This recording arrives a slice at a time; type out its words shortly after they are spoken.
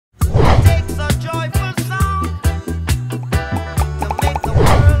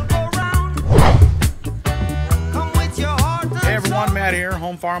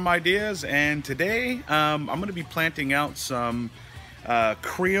Home Farm Ideas, and today I'm going to be planting out some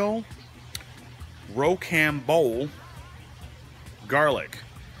Creole Rocambole Garlic.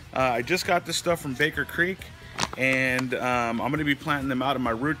 I just got this stuff from Baker Creek, and I'm going to be planting them out in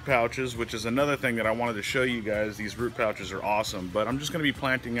my root pouches, which is another thing that I wanted to show you guys. These root pouches are awesome, but I'm just going to be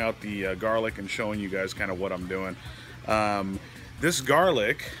planting out the garlic and showing you guys kind of what I'm doing. This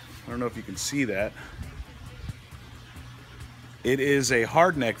garlic, I don't know if you can see that. It is a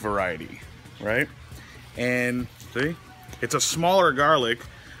hardneck variety, right? And see, it's a smaller garlic,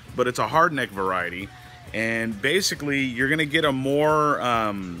 but it's a hardneck variety. And basically, you're gonna get a more,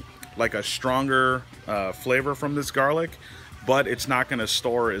 like a stronger flavor from this garlic, but it's not gonna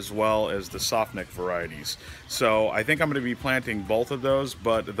store as well as the softneck varieties. So I think I'm gonna be planting both of those,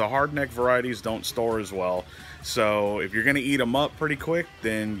 but the hardneck varieties don't store as well. So if you're gonna eat them up pretty quick,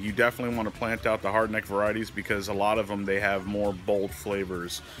 then you definitely want to plant out the hardneck varieties, because a lot of them, they have more bold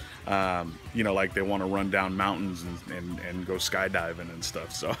flavors. You know, like they want to run down mountains and go skydiving and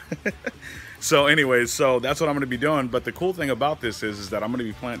stuff. So so anyways, so that's what I'm going to be doing. But the cool thing about this is that I'm going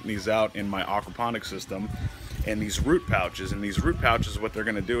to be planting these out in my aquaponics system and these root pouches. And these root pouches, what they're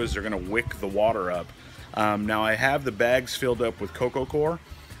going to do is they're going to wick the water up. Now I have the bags filled up with coco coir.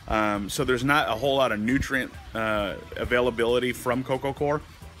 So there's not a whole lot of nutrient availability from coco coir.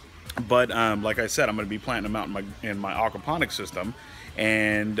 But like I said, I'm going to be planting them out in my aquaponics system.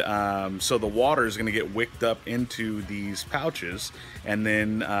 And so the water is going to get wicked up into these pouches, and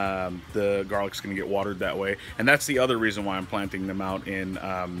then the garlic's going to get watered that way. And that's the other reason why I'm planting them out in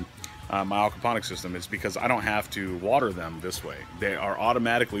my aquaponics system, is because I don't have to water them this way. They are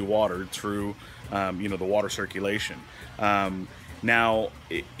automatically watered through you know, the water circulation. Now,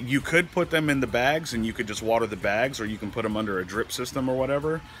 you could put them in the bags and you could just water the bags, or you can put them under a drip system or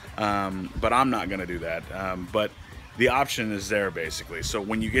whatever, but I'm not going to do that. But the option is there, basically. So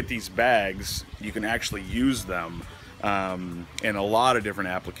when you get these bags, you can actually use them in a lot of different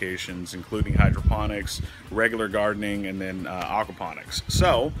applications, including hydroponics, regular gardening, and then aquaponics.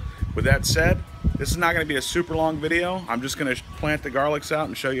 So with that said, this is not going to be a super long video. I'm just going to plant the garlics out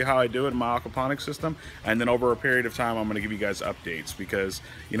and show you how I do it in my aquaponics system, and then over a period of time I'm going to give you guys updates, because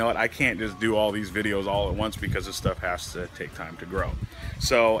you know what, I can't just do all these videos all at once, because this stuff has to take time to grow.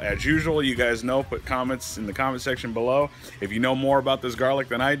 So as usual, you guys know, put comments in the comment section below if you know more about this garlic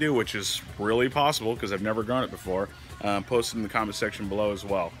than I do, which is really possible because I've never grown it before. Post it in the comment section below as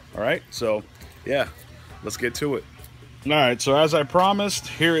well. Alright, so yeah, let's get to it. Alright, so as I promised,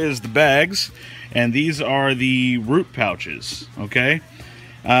 here is the bags, and these are the root pouches, okay?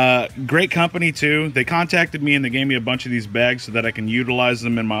 Great company too. They contacted me and they gave me a bunch of these bags so that I can utilize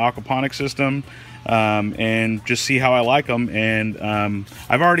them in my aquaponics system and just see how I like them. And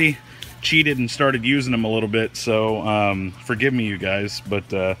I've already cheated and started using them a little bit, so forgive me, you guys,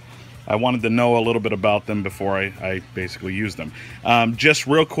 but I wanted to know a little bit about them before I basically use them. Just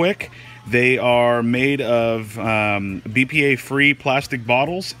real quick, they are made of BPA-free plastic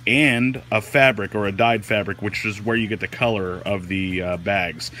bottles and a fabric, or a dyed fabric, which is where you get the color of the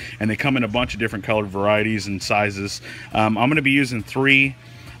bags. And they come in a bunch of different colored varieties and sizes. I'm going to be using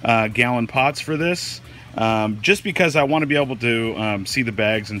 3-gallon pots for this, just because I want to be able to see the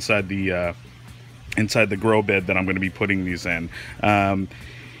bags inside the grow bed that I'm going to be putting these in.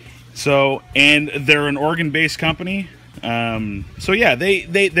 So, and they're an Oregon-based company. So yeah,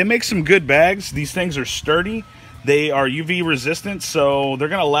 they make some good bags. These things are sturdy. They are UV resistant, so they're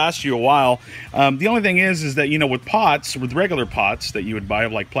gonna last you a while. The only thing is that, you know, with pots, with regular pots that you would buy,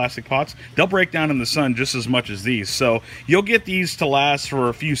 like plastic pots, they'll break down in the sun just as much as these. So you'll get these to last for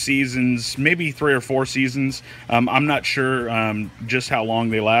a few seasons, maybe 3 or 4 seasons. I'm not sure just how long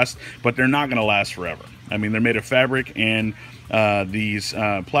they last, but they're not gonna last forever. I mean, they're made of fabric and these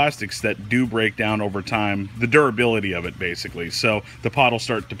plastics that do break down over time, the durability of it basically. So the pot will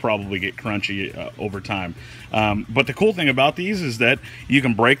start to probably get crunchy over time. But the cool thing about these is that you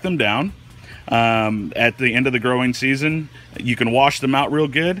can break them down at the end of the growing season. You can wash them out real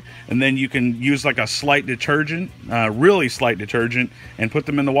good, and then you can use like a slight detergent, really slight detergent, and put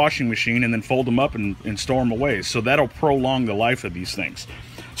them in the washing machine, and then fold them up and store them away. So that'll prolong the life of these things.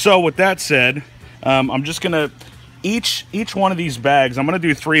 So with that said, I'm just gonna each one of these bags, I'm gonna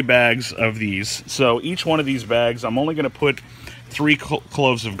do 3 bags of these. So each one of these bags, I'm only gonna put 3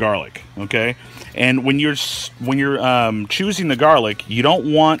 cloves of garlic, okay? And when you're choosing the garlic, you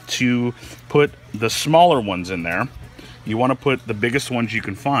don't want to put the smaller ones in there. You want to put the biggest ones you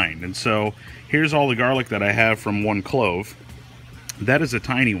can find. And so here's all the garlic that I have from 1 clove. That is a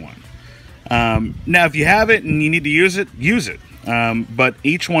tiny one. Now, if you have it and you need to use it, use it. But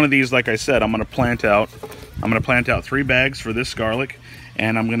each one of these, like I said, I'm going to plant out 3 bags for this garlic,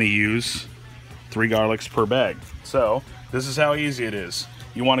 and I'm gonna use 3 garlics per bag. So this is how easy it is.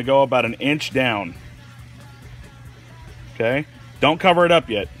 You want to go about 1 inch down. Okay, don't cover it up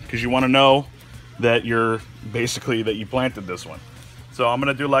yet because you want to know that you planted this one. So I'm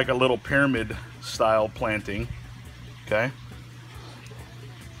gonna do like a little pyramid style planting. Okay,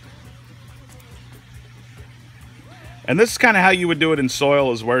 and this is kind of how you would do it in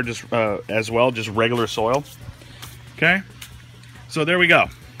soil as well, just regular soil. Okay, so there we go,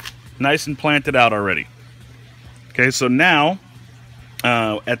 nice and planted out already. Okay, so now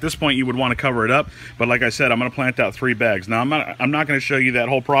at this point you would want to cover it up, but like I said, I'm going to plant out 3 bags. Now I'm not going to show you that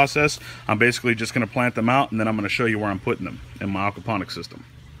whole process. I'm basically just going to plant them out, and then I'm going to show you where I'm putting them in my aquaponics system.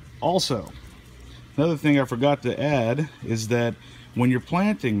 Also, another thing I forgot to add is that when you're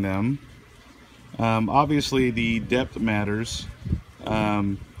planting them, obviously the depth matters.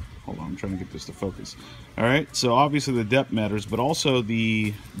 Hold on, I'm trying to get this to focus. All right, so obviously the depth matters, but also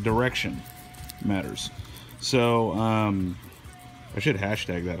the direction matters. So I should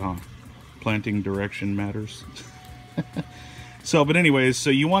hashtag that, huh? Planting direction matters. So, but anyways, so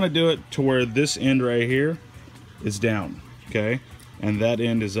you want to do it to where this end right here is down, okay? And that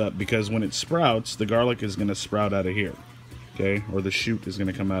end is up, because when it sprouts, the garlic is going to sprout out of here, okay? Or the shoot is going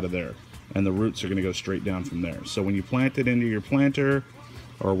to come out of there, and the roots are going to go straight down from there. So when you plant it into your planter,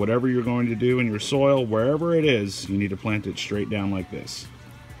 or whatever you're going to do in your soil, wherever it is, you need to plant it straight down like this.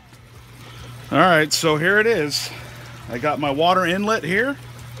 All right, so here it is. I got my water inlet here,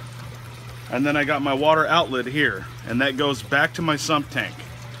 and then I got my water outlet here, and that goes back to my sump tank.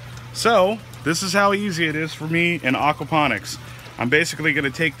 So this is how easy it is for me in aquaponics. I'm basically going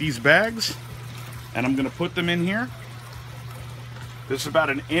to take these bags and I'm going to put them in here. This is about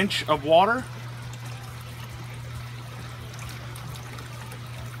 1 inch of water,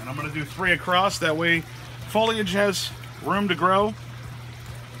 and I'm going to do 3 across. That way foliage has room to grow.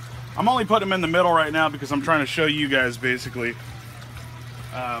 I'm only putting them in the middle right now because I'm trying to show you guys basically.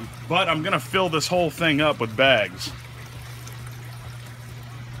 But I'm going to fill this whole thing up with bags.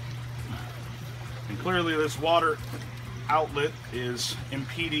 And clearly this water outlet is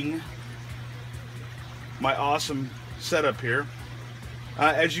impeding my awesome setup here.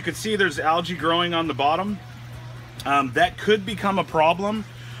 As you can see, there's algae growing on the bottom. That could become a problem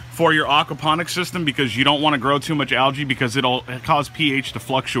for your aquaponics system, because you don't want to grow too much algae, because it'll cause pH to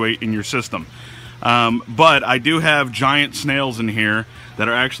fluctuate in your system. But I do have giant snails in here that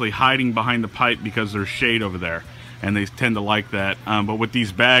are actually hiding behind the pipe because there's shade over there, and they tend to like that. But with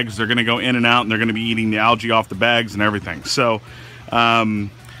these bags, they're going to go in and out, and they're going to be eating the algae off the bags and everything. So yeah,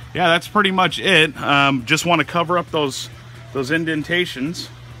 that's pretty much it. Just want to cover up those indentations.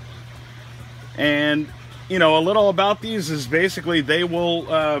 And you know, a little about these is basically they will,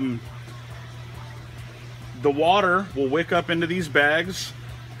 the water will wick up into these bags,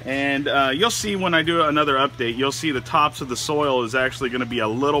 and you'll see when I do another update, you'll see the tops of the soil is actually going to be a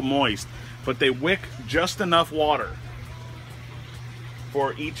little moist, but they wick just enough water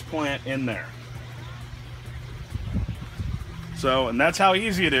for each plant in there. So, and that's how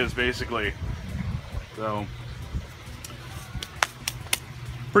easy it is basically. So,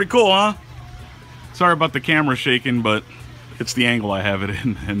 pretty cool, huh? Sorry about the camera shaking, but it's the angle I have it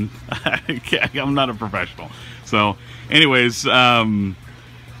in, and I'm not a professional. So anyways, a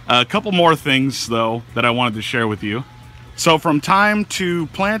couple more things though that I wanted to share with you. So from time to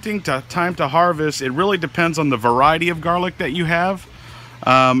planting to time to harvest, it really depends on the variety of garlic that you have,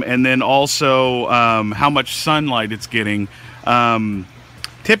 and then also how much sunlight it's getting.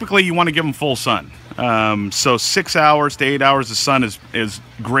 Typically you want to give them full sun. So 6 hours to 8 hours of sun is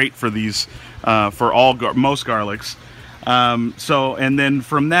great for these, for most garlics. So, and then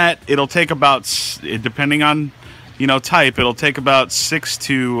from that, it'll take about, depending on, you know, type, it'll take about 6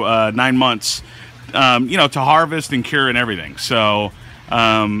 to 9 months, you know, to harvest and cure and everything. So,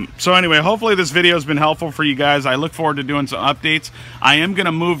 so anyway, hopefully this video has been helpful for you guys. I look forward to doing some updates. I am going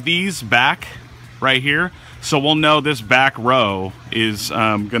to move these back right here, so we'll know this back row is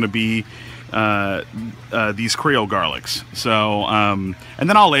going to be these Creole garlics. So and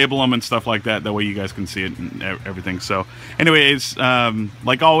then I'll label them and stuff like that, that way you guys can see it and everything. So anyways,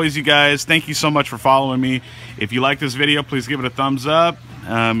 like always, you guys, thank you so much for following me. If you like this video, please give it a thumbs up.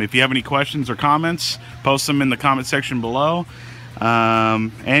 If you have any questions or comments, post them in the comment section below.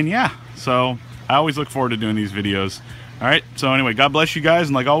 And yeah, so I always look forward to doing these videos. All right, so anyway, God bless you guys,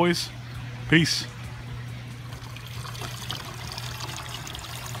 and like always, peace.